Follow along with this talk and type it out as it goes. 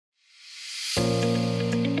Welcome.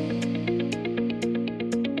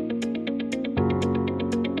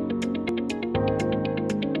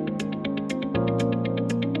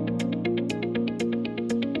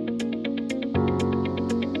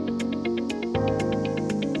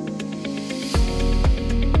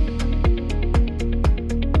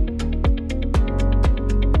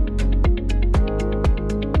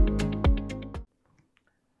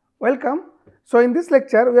 So, in this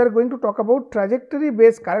lecture we are going to talk about trajectory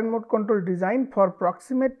based current mode control design for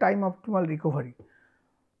proximate time optimal recovery.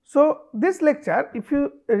 So, this lecture, if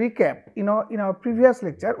you recap, in our previous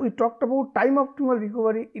lecture we talked about time optimal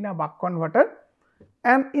recovery in a buck converter,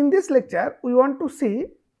 and in this lecture we want to see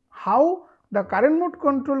how the current mode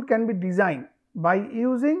control can be designed by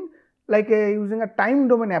using a time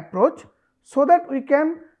domain approach, so that we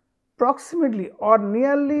can approximately or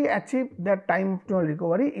nearly achieve that time optimal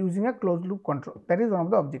recovery using a closed loop control. That is one of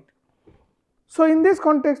the objectives. So, in this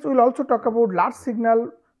context we will also talk about large signal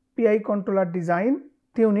PI controller design,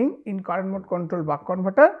 tuning in current mode control buck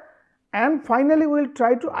converter, and finally we will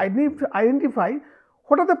try to identify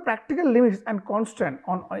what are the practical limits and constraints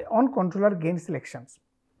on controller gain selections.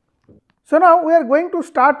 So, now we are going to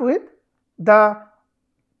start with the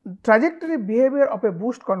trajectory behavior of a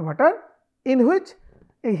boost converter, in which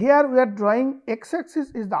here we are drawing x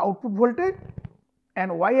axis is the output voltage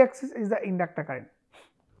and y axis is the inductor current,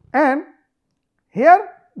 and here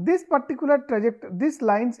this particular trajectory, these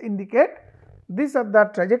lines indicate these are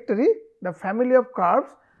the trajectory, the family of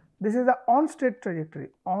curves. This is the on state trajectory,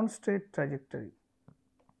 on state trajectory,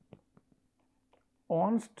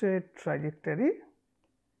 on state trajectory,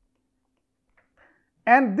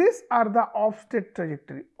 and these are the off state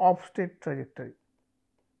trajectory, off state trajectory.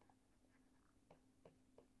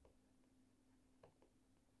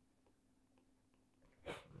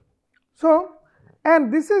 So,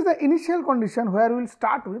 and this is the initial condition where we will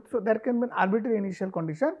start with. So, there can be an arbitrary initial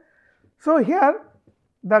condition. So, here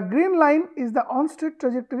the green line is the on state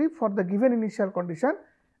trajectory for the given initial condition,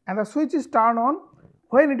 and the switch is turned on.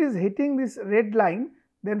 When it is hitting this red line,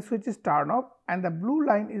 then switch is turned off, and the blue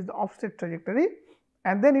line is the off state trajectory,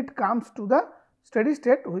 and then it comes to the steady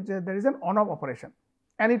state, which there is an on off operation.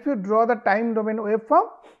 And if you draw the time domain waveform,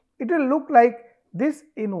 it will look like this.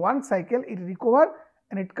 In one cycle it recover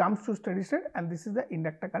and it comes to steady state, and this is the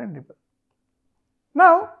inductor current ripple.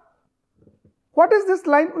 Now, what is this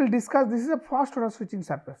line? We will discuss. This is a first order switching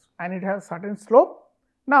surface and it has certain slope.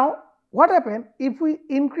 Now, what happens if we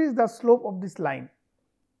increase the slope of this line?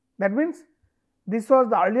 That means this was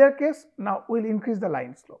the earlier case, now we will increase the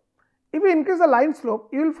line slope. If we increase the line slope,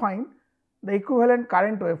 you will find the equivalent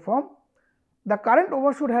current waveform. The current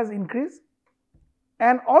overshoot has increased,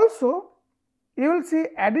 and also you will see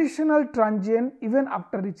additional transient even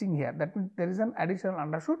after reaching here. That means there is an additional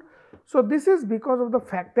undershoot. So, this is because of the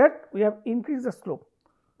fact that we have increased the slope.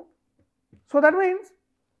 So, that means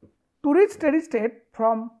to reach steady state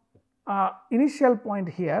from initial point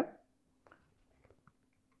here,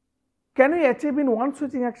 can we achieve in one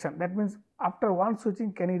switching action? That means after one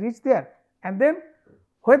switching, can we reach there? And then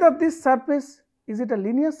whether this surface, is it a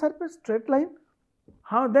linear surface, straight line?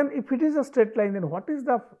 How then, if it is a straight line, then what is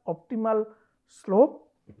the optimal slope?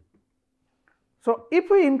 So, if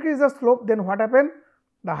we increase the slope, then what happen?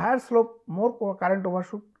 The higher slope, more current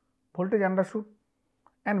overshoot, voltage undershoot,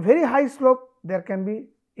 and very high slope, there can be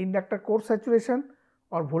inductor core saturation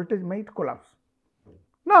or voltage might collapse.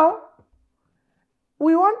 Now,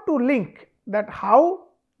 we want to link that how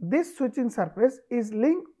this switching surface is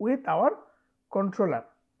linked with our controller.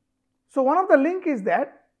 So, one of the link is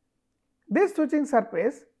that this switching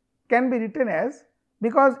surface can be written as,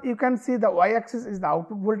 because you can see the y axis is the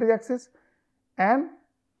output voltage axis and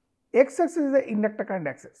x axis is the inductor current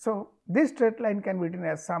axis. So, this straight line can be written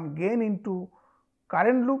as some gain into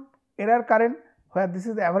current loop error current, where this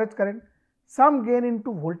is the average current, some gain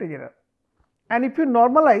into voltage error. And if you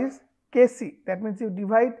normalize Kc, that means you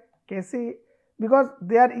divide Kc, because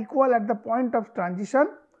they are equal at the point of transition,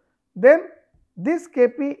 then this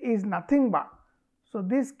Kp is nothing but, so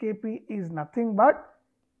this Kp is nothing but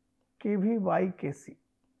Kv by Kc.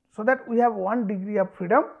 So, that we have 1 degree of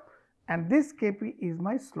freedom, and this Kp is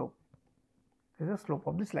my slope, this is the slope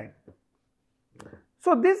of this line.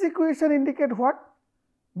 So, this equation indicate what?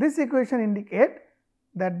 This equation indicate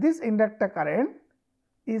that this inductor current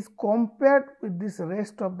is compared with this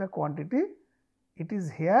rest of the quantity, it is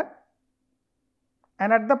here,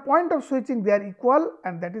 and at the point of switching they are equal,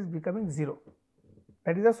 and that is becoming 0,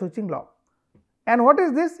 that is the switching law. And what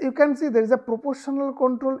is this? You can see there is a proportional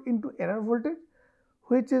control into error voltage,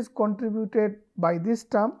 which is contributed by this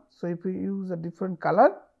term. So, if we use a different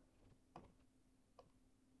color,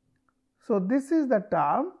 so this is the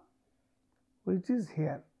term which is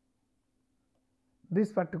here,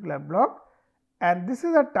 this particular block, and this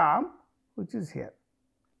is a term which is here.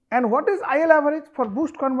 And what is IL average for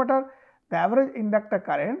boost converter? The average inductor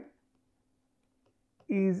current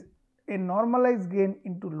is a normalized gain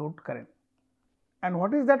into load current. And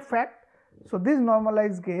what is that fact? So, this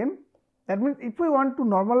normalized gain, that means if we want to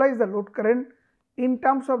normalize the load current in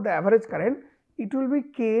terms of the average current, it will be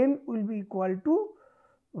Kn will be equal to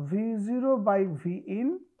V0 by V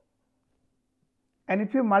in, and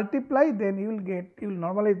if you multiply, then you will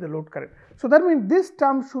normalize the load current. So, that means this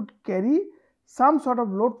term should carry some sort of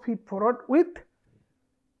load feed forward with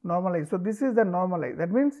normalized. So, this is the normalized,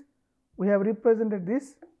 that means we have represented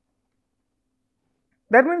this.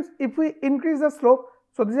 That means if we increase the slope,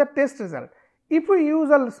 so this is a test result. If we use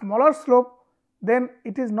a smaller slope, then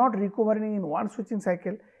it is not recovering in one switching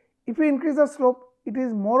cycle. If we increase the slope, it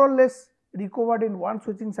is more or less recovered in one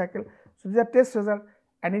switching cycle. So, this is a test result,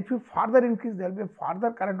 and if you further increase, there will be a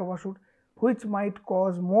further current overshoot, which might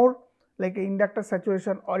cause more like a inductor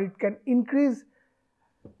saturation, or it can increase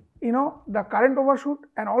the current overshoot,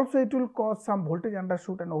 and also it will cause some voltage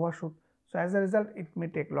undershoot and overshoot. So, as a result, it may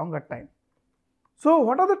take longer time. So,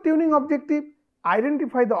 what are the tuning objective?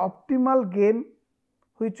 Identify the optimal gain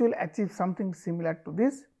which will achieve something similar to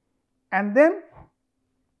this, and then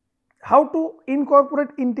how to incorporate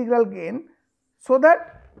integral gain, so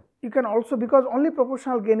that you can also, because only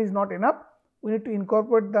proportional gain is not enough, we need to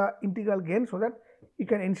incorporate the integral gain, so that you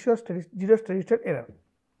can ensure zero steady state error.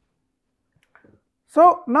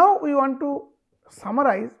 So, now we want to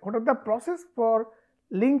summarize what are the process for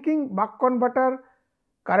linking buck converter,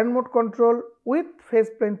 current mode control with phase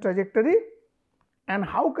plane trajectory, and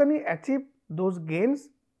how can we achieve those gains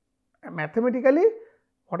mathematically,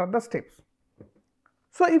 what are the steps.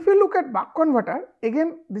 So, if you look at buck converter,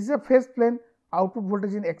 again this is a phase plane, output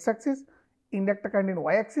voltage in x axis, inductor current in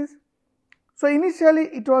y axis. So, initially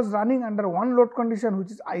it was running under one load condition,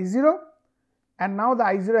 which is I0, and now the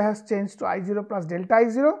I0 has changed to I0 plus delta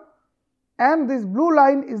I0, and this blue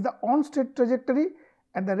line is the on state trajectory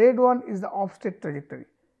and the red one is the off state trajectory.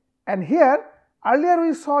 And here earlier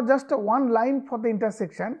we saw just a one line for the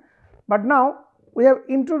intersection, but now we have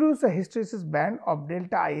introduced a hysteresis band of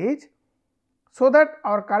delta IH, so that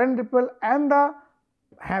our current ripple and the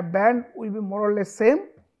band will be more or less same.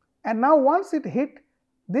 And now once it hit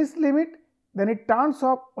this limit, then it turns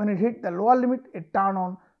off. When it hit the lower limit, it turn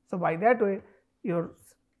on. So, by that way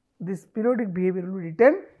this periodic behavior will be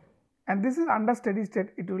retained, and this is under steady state,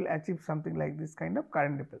 it will achieve something like this kind of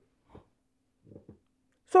current ripple.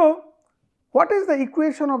 So, what is the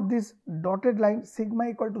equation of this dotted line sigma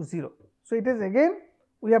equal to 0? So, it is again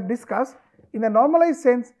we have discussed in the normalized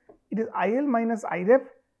sense, it is IL minus Iref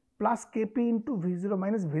plus Kp into V0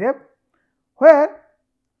 minus Vref, where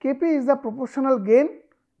Kp is the proportional gain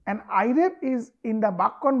and Iref is in the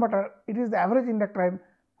buck converter, it is the average inductor current,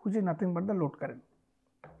 which is nothing but the load current.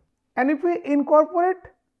 And if we incorporate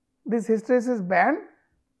this hysteresis band,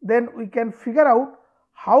 then we can figure out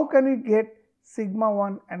how can we get sigma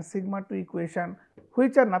 1 and sigma 2 equation,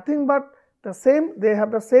 which are nothing but the same, they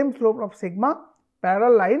have the same slope of sigma,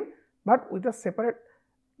 parallel line, but with a separate,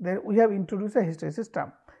 then we have introduced a hysteresis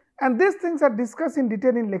term. And these things are discussed in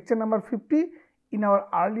detail in lecture number 50 in our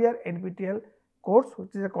earlier NPTEL course,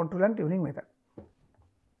 which is a control and tuning method.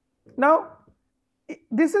 Now,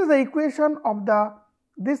 this is the equation of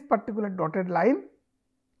this particular dotted line,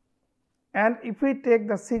 and if we take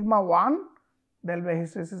the sigma 1, there will be a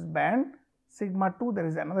hysteresis band, sigma 2 there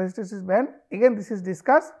is another hysteresis band, again this is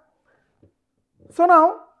discussed. So,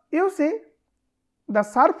 now you see the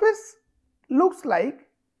surface looks like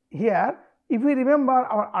here, if we remember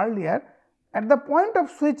our earlier, at the point of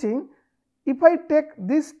switching, if I take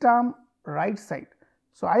this term right side,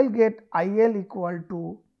 so I will get IL equal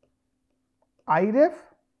to Iref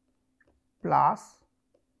plus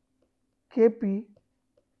Kp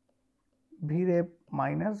Vref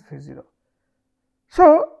minus V0.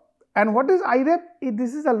 So, and what is Iref?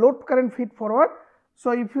 This is a load current feed forward.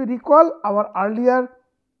 So, if you recall our earlier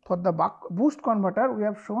for the buck boost converter, we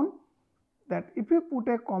have shown that if you put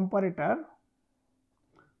a comparator,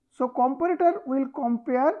 so comparator will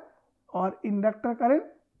compare our inductor current,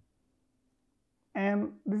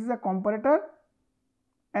 and this is a comparator,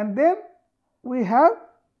 and then we have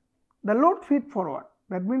the load feed forward,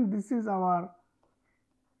 that means this is our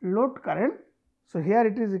load current. So, here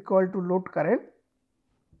it is equal to load current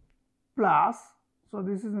plus, so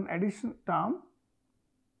this is an addition term,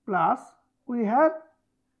 plus we have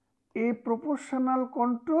a proportional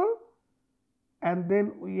control, and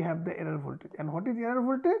then we have the error voltage. And what is error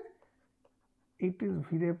voltage? It is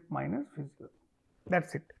Vref minus V0, that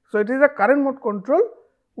is it. So, it is a current mode control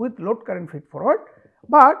with load current feed forward,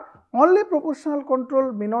 but only proportional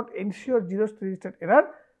control may not ensure zero steady state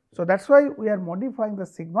error. So, that is why we are modifying the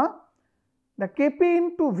sigma, the Kp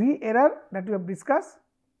into V error that we have discussed,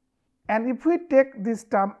 and if we take this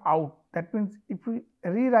term out, that means if we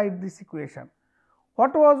rewrite this equation,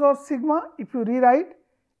 what was our sigma? If you rewrite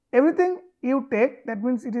everything you take, that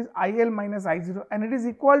means it is IL minus I0 and it is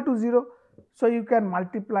equal to 0. So, you can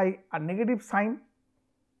multiply a negative sign,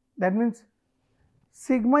 that means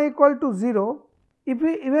sigma equal to 0. If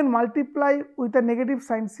we even multiply with a negative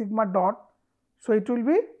sign sigma dot, so it will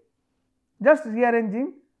be just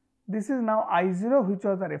rearranging. This is now I0, which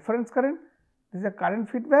was the reference current, this is a current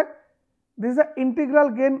feedback, this is the integral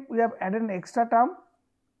gain, we have added an extra term,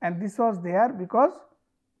 and this was there because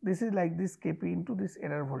this is like this Kp into this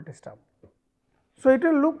error voltage term. So, it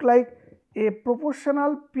will look like a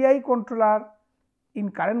proportional PI controller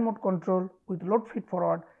in current mode control with load feed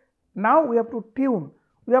forward. Now, we have to tune,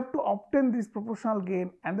 we have to obtain this proportional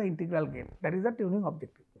gain and the integral gain, that is the tuning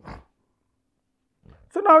objective.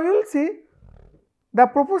 So, now you will see the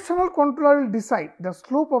proportional controller will decide the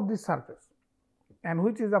slope of this surface, and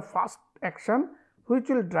which is the first action which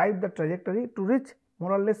will drive the trajectory to reach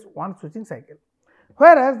more or less one switching cycle,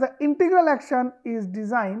 whereas the integral action is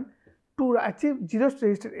designed to achieve zero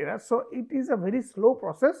steady state error. So, it is a very slow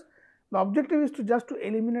process. The objective is to just to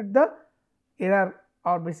eliminate the error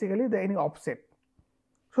or basically the any offset.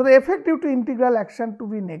 So, the effect due to integral action to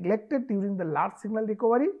be neglected during the large signal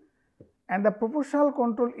recovery, and the proportional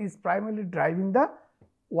control is primarily driving the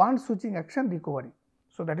one switching action recovery.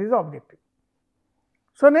 So, that is the objective.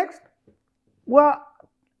 So, next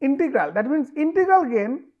integral, that means integral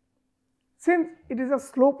gain, since it is a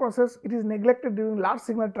slow process, it is neglected during large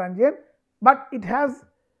signal transient, but it has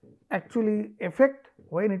actually effect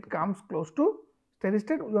when it comes close to steady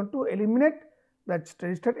state. We want to eliminate that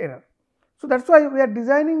steady state error. So, that is why we are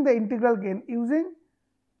designing the integral gain using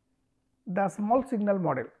the small signal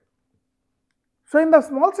model. So, in the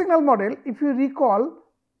small signal model, if you recall,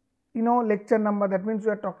 lecture number, that means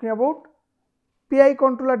we are talking about PI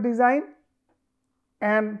controller design,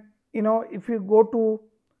 and if you go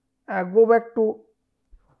back to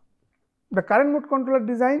the current mode controller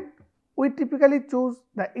design, we typically choose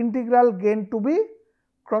the integral gain to be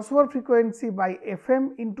crossover frequency by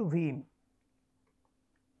Fm into Vin,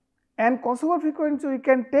 and crossover frequency we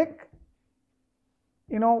can take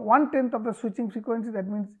 1/10 of the switching frequency, that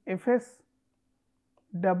means Fs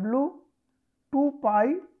W 2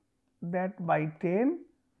 pi that by 10,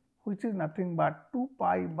 which is nothing but 2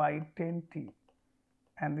 pi by 10 t,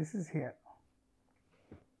 and this is here.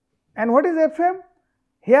 And what is Fm?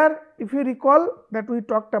 Here, if you recall that we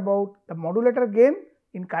talked about the modulator gain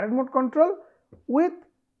in current mode control with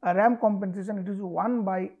a ramp compensation, it is 1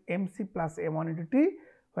 by MC plus M1 into T,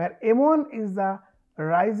 where M1 is the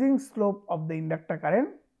rising slope of the inductor current,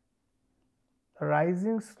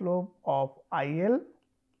 rising slope of IL,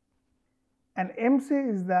 and MC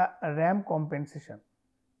is the ramp compensation.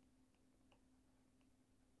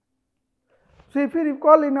 So, if you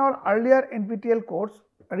recall in our earlier NPTEL course,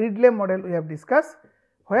 Ridley model we have discussed,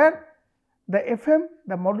 where the Fm,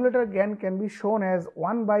 the modulator gain, can be shown as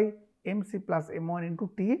 1 by MC plus M1 into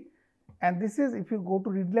T, and this is if you go to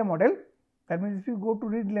Ridley model, that means if you go to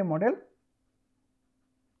Ridley model,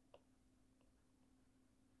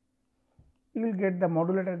 you will get the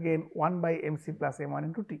modulator gain 1 by MC plus M1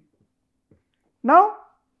 into T. Now,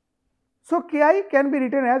 so Ki can be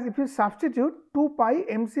written as, if you substitute 2 pi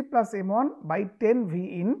MC plus M1 by 10 V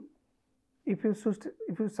in, if you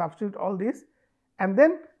substitute all this, and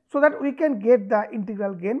then so that we can get the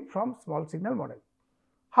integral gain from small signal model.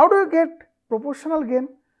 How do you get proportional gain?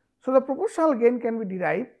 So, the proportional gain can be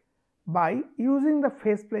derived by using the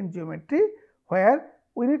phase plane geometry, where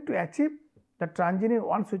we need to achieve the transient in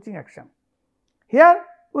one switching action. Here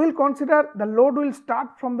we will consider the load will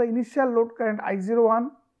start from the initial load current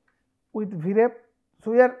I01 with Vref.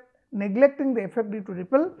 So, we are neglecting the effect due to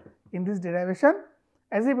ripple in this derivation,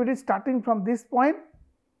 as if it is starting from this point,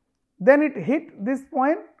 then it hit this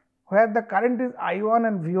point where the current is I1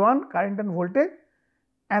 and V1, current and voltage,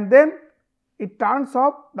 and then it turns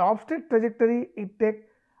off the offset trajectory, it takes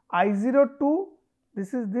I02,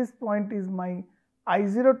 this point is my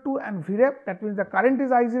I02 and Vref, that means the current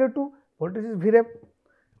is I02, voltage is Vref.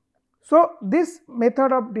 So, this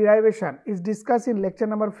method of derivation is discussed in lecture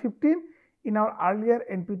number 15 in our earlier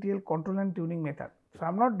NPTEL control and tuning method. So, I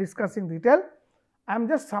am not discussing detail, I am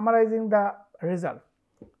just summarizing the result.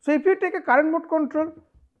 So, if you take a current mode control,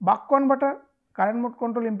 buck converter, current mode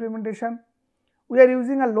control implementation, we are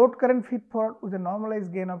using a load current feed forward with a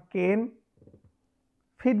normalized gain of Kn,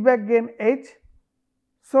 feedback gain H.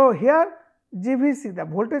 So, here GVC, the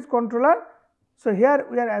voltage controller. So, here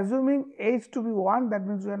we are assuming H to be 1, that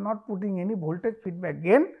means we are not putting any voltage feedback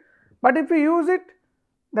gain, but if we use it,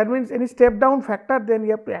 that means any step down factor, then we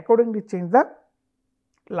have to accordingly change the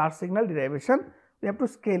large signal derivation, we have to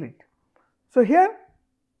scale it. So, here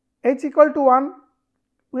H equal to 1,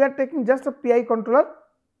 we are taking just a PI controller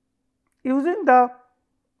using the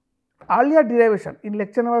earlier derivation in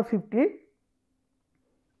lecture number 50,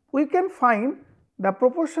 we can find the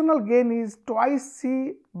proportional gain is twice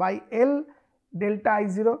C by L delta I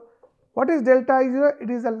 0. What is delta I 0? It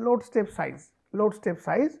is a load step size,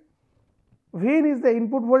 Vn is the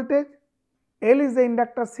input voltage, L is the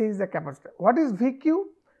inductor, C is the capacitor. What is Vq?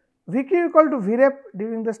 Vq equal to Vref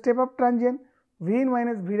during the step up transient, Vin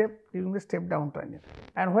minus Vref during the step down transient,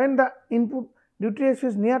 and when the input duty ratio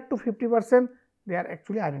is near to 50%, they are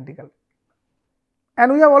actually identical.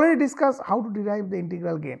 And we have already discussed how to derive the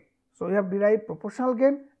integral gain. So, we have derived proportional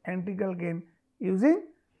gain and integral gain using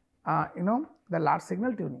the large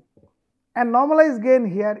signal tuning, and normalized gain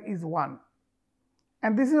here is 1,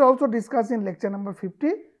 and this is also discussed in lecture number 50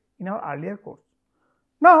 in our earlier course.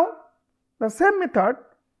 Now, the same method,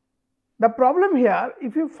 the problem here,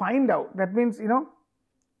 if you find out, that means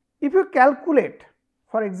if you calculate,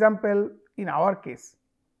 for example, in our case.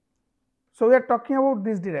 So, we are talking about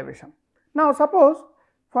this derivation. Now, suppose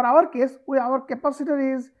for our case, our capacitor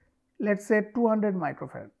is, let us say, 200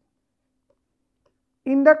 microfarad,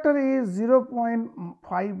 inductor is 0.5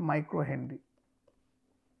 microhenry,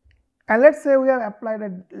 and let us say we have applied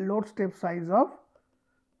a load step size of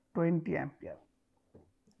 20 ampere.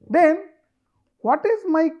 Then what is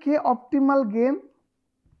my K optimal gain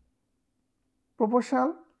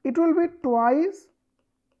proportional? It will be twice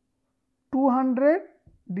 200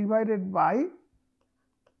 divided by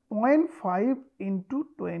 0.5 into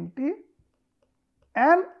 20,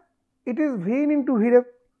 and it is Vin into Vref.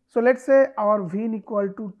 So, let us say our Vin equal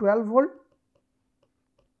to 12 volt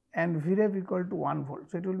and Vref equal to 1 volt.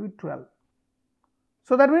 So, it will be 12.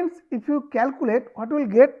 So, that means if you calculate, what you will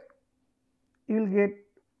get? You will get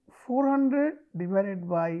 400 divided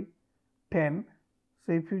by 10.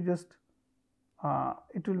 So, if you just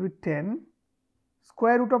it will be 10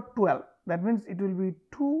 square root of 12, that means it will be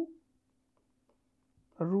 2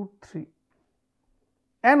 root 3,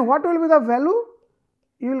 and what will be the value?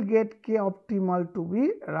 You will get K optimal to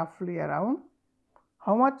be roughly around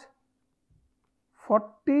how much?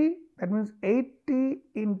 40, that means 80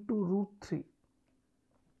 into root 3,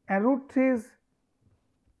 and root 3 is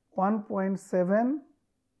 1.7.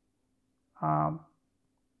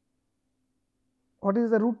 What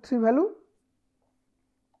is the root 3 value?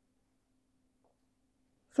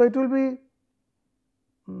 So, it will be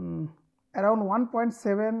around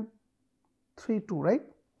 1.732, right?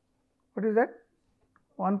 What is that?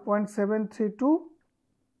 1.732,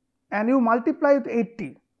 and you multiply with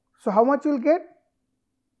 80. So, how much you will get?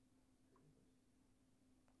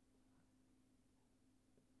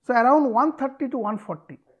 So, around 130 to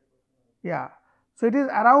 140. Yeah. So, it is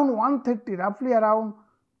around 130, roughly around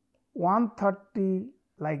 130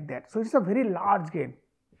 like that. So, it is a very large gain,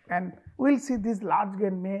 and we will see this large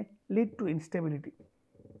gain may lead to instability.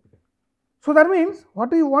 So, that means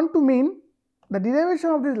what we want to mean, the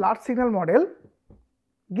derivation of this large signal model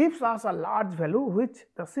gives us a large value which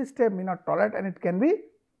the system may not tolerate, and it can be,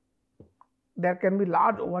 there can be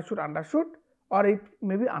large overshoot, undershoot, or it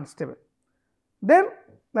may be unstable. Then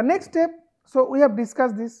the next step, so we have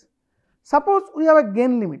discussed this. Suppose we have a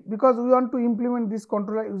gain limit because we want to implement this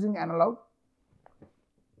controller using analog,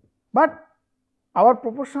 but our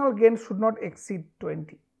proportional gain should not exceed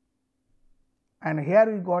 20, and here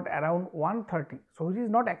we got around 130. So, which is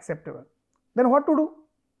not acceptable. Then what to do?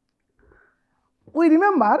 We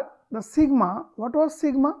remember the sigma. What was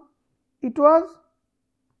sigma? It was,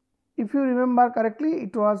 if you remember correctly,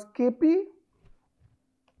 it was Kp.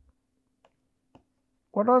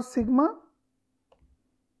 What was sigma?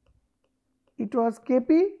 It was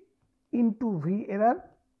Kp into V error,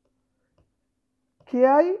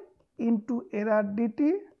 Ki into error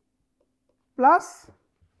dt plus,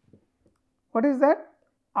 what is that?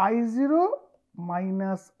 I0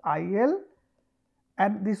 minus IL,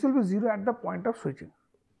 and this will be 0 at the point of switching.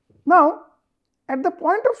 Now, at the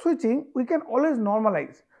point of switching, we can always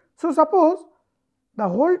normalize. So, suppose the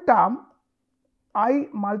whole term I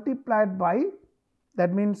multiplied by,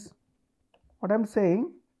 that means what I am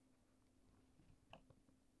saying,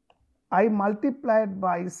 I multiplied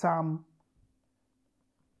by some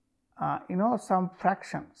some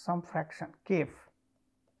fraction kf.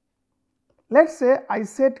 Let us say I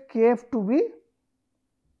set kf to be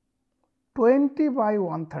 20 by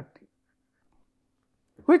 130,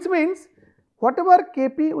 which means whatever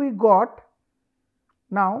Kp we got,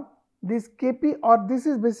 Now, this Kp, or this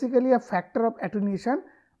is basically a factor of attenuation.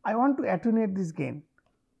 I want to attenuate this gain.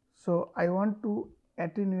 So, I want to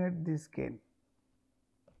attenuate this gain,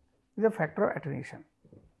 is a factor of attenuation.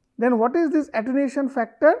 Then what is this attenuation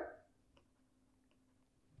factor?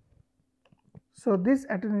 So, this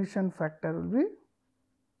attenuation factor will be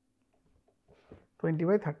 20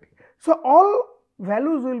 by 30. So, all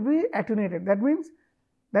values will be attenuated. That means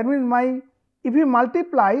my, if you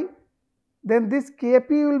multiply, then this Kp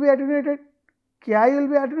will be attenuated, Ki will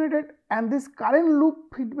be attenuated, and this current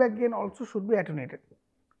loop feedback gain also should be attenuated.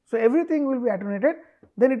 So, everything will be attenuated,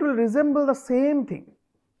 then it will resemble the same thing.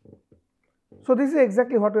 So, this is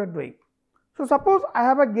exactly what we are doing. So, suppose I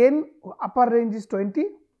have a gain, upper range is 20.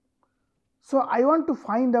 So, I want to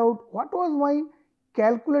find out what was my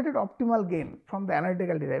calculated optimal gain from the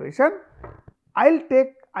analytical derivation. I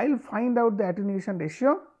will find out the attenuation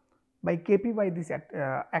ratio by Kp by this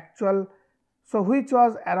actual. So, which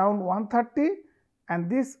was around 130, and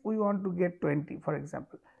this we want to get 20, for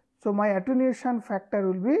example. So, my attenuation factor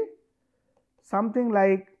will be something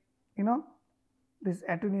like, this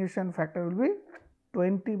attenuation factor will be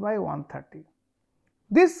 20 by 130.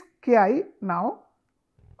 This Ki, now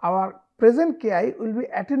our present Ki will be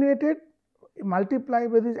attenuated,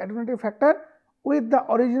 multiplied by this attenuating factor with the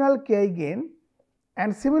original Ki gain,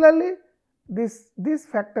 and similarly this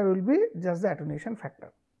factor will be just the attenuation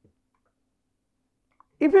factor.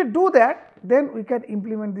 If we do that, then we can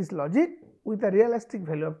implement this logic with a realistic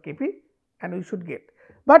value of Kp, and we should get.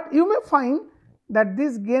 But you may find that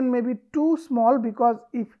this gain may be too small, because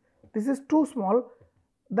if this is too small,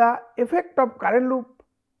 the effect of current loop,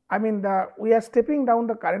 we are stepping down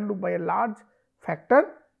the current loop by a large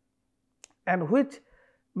factor, and which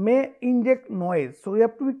may inject noise. So, we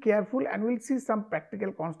have to be careful, and we will see some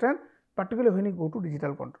practical constant, particularly when you go to digital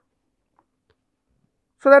control.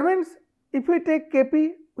 So, that means if we take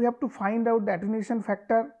Kp, we have to find out the attenuation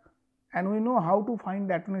factor, and we know how to find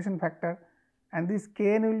the attenuation factor, and this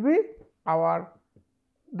Kn will be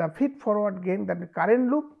the feed forward gain, that the current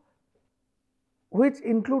loop which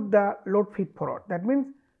include the load feed forward. That means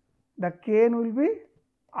the Kn will be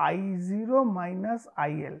I0 minus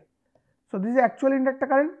IL. So, this is actual inductor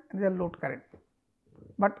current and this is load current,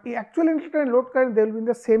 but actual inductor and load current, they will be in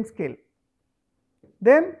the same scale.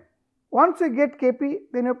 Then once we get Kp,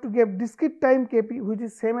 then you have to get discrete time Kp, which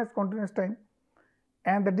is same as continuous time,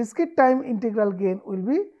 and the discrete time integral gain will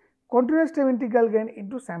be continuous time integral gain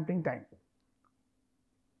into sampling time.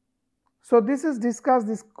 So, this is discussed,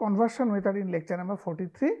 this conversion method, in lecture number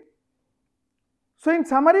 43. So, in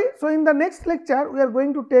summary, in the next lecture we are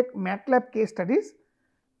going to take MATLAB case studies,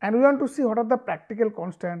 and we want to see what are the practical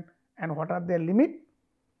constant and what are their limit.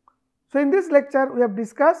 So, in this lecture we have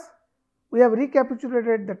discussed, we have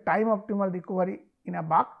recapitulated the time optimal recovery in a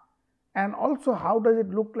buck, and also how does it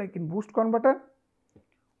look like in boost converter.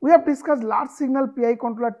 We have discussed large signal PI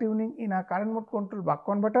controller tuning in a current mode control buck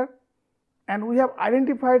converter, and we have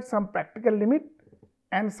identified some practical limit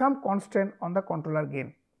and some constant on the controller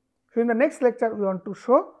gain. So, in the next lecture we want to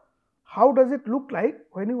show how does it look like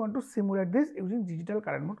when you want to simulate this using digital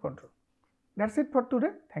current mode control. That is it for today.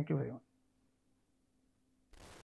 Thank you very much.